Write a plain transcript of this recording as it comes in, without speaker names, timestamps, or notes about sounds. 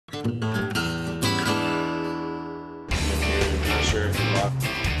Not sure if you bought.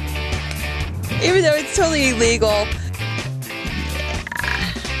 Even though it's totally illegal.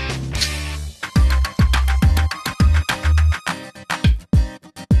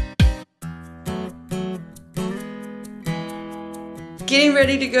 Getting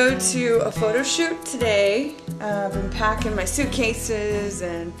ready to go to a photo shoot today. I've been packing my suitcases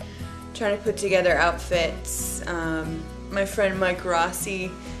and trying to put together outfits. My friend Mike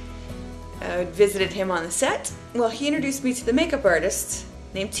Rossi, visited him on the set. Well, he introduced me to the makeup artist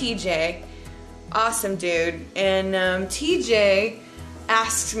named TJ. Awesome dude. And TJ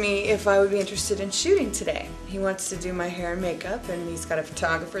asked me if I would be interested in shooting today. He wants to do my hair and makeup, and he's got a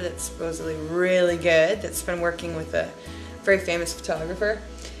photographer that's supposedly really good that's been working with a very famous photographer.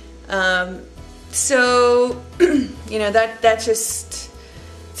 So, you know, that just,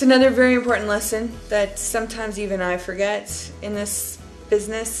 it's another very important lesson that sometimes even I forget in this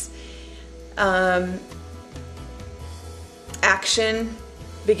business. Action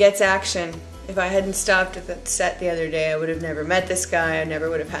begets action. If I hadn't stopped at the set the other day, I would have never met this guy. I never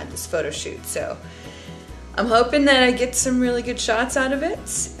would have had this photo shoot. So I'm hoping that I get some really good shots out of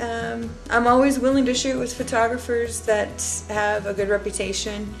it. I'm always willing to shoot with photographers that have a good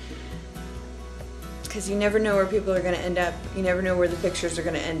reputation, because you never know where people are going to end up. You never know where the pictures are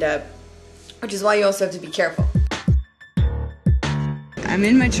going to end up, which is why you also have to be careful. I'm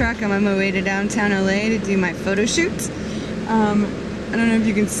in my truck. I'm on my way to downtown LA to do my photo shoot. I don't know if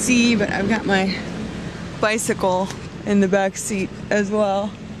you can see, but I've got my bicycle in the back seat as well,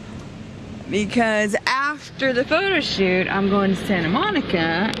 because after the photo shoot, I'm going to Santa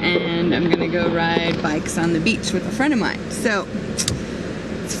Monica and I'm gonna go ride bikes on the beach with a friend of mine. So,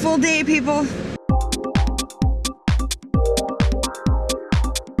 it's a full day, people.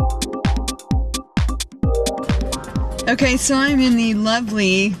 Okay, so I'm in the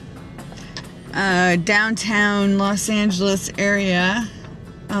lovely downtown Los Angeles area,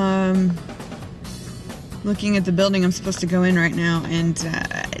 looking at the building I'm supposed to go in right now, and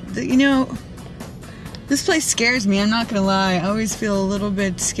you know, this place scares me, I'm not gonna lie. I always feel a little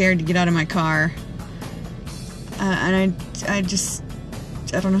bit scared to get out of my car, and I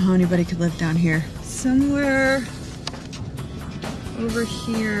don't know how anybody could live down here. Somewhere over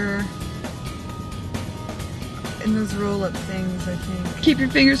here in those roll-up things, I think. Keep your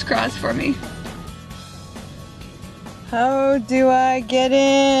fingers crossed for me. How do I get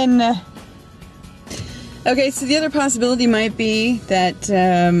in? Okay, so the other possibility might be that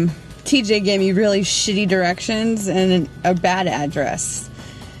TJ gave me really shitty directions and a bad address.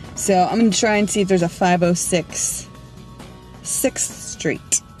 So I'm gonna try and see if there's a 506 6th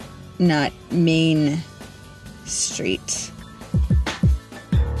Street, not Main Street.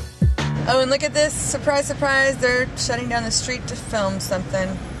 Oh, and look at this, surprise, surprise, they're shutting down the street to film something.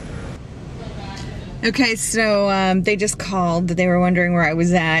 Okay, so they just called. They were wondering where I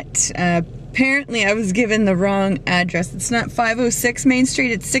was at. Apparently I was given the wrong address. It's not 506 Main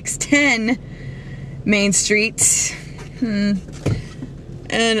Street, it's 610 Main Street. And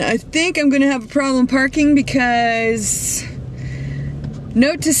I think I'm gonna have a problem parking, because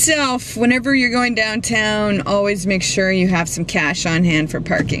note to self, whenever you're going downtown, always make sure you have some cash on hand for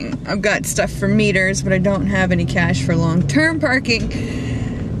parking. I've got stuff for meters, but I don't have any cash for long-term parking.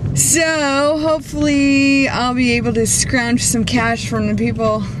 So, hopefully I'll be able to scrounge some cash from the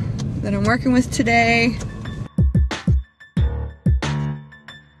people that I'm working with today.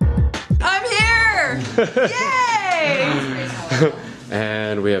 I'm here! Yay!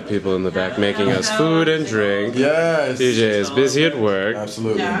 And we have people in the back making us food and drink. Yes. DJ is busy at work.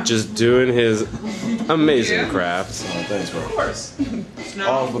 Absolutely. Just doing his amazing craft. Oh, thanks, bro. Of course.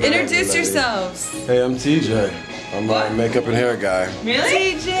 Introduce yourselves. Hey, I'm TJ. I'm a makeup and hair guy.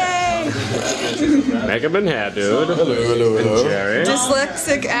 Really? TJ! Makeup and hair, dude. Hello, hello, hello. Jerry.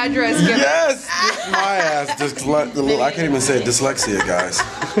 Dyslexic address giver. Yes! My ass. I can't even say dyslexia, guys.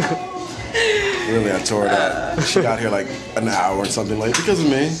 Really, I tore it up. She got here like an hour or something late because of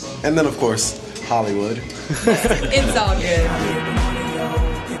me. And then, of course, Hollywood. It's all good.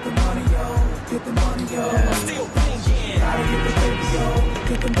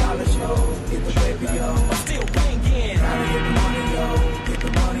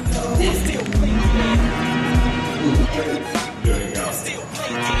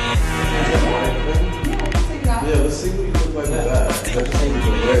 Yeah, let's see what you look like with that.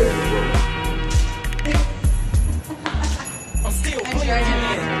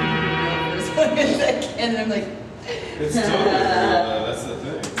 And I'm like, It's totally, that's the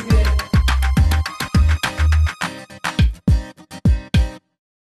thing.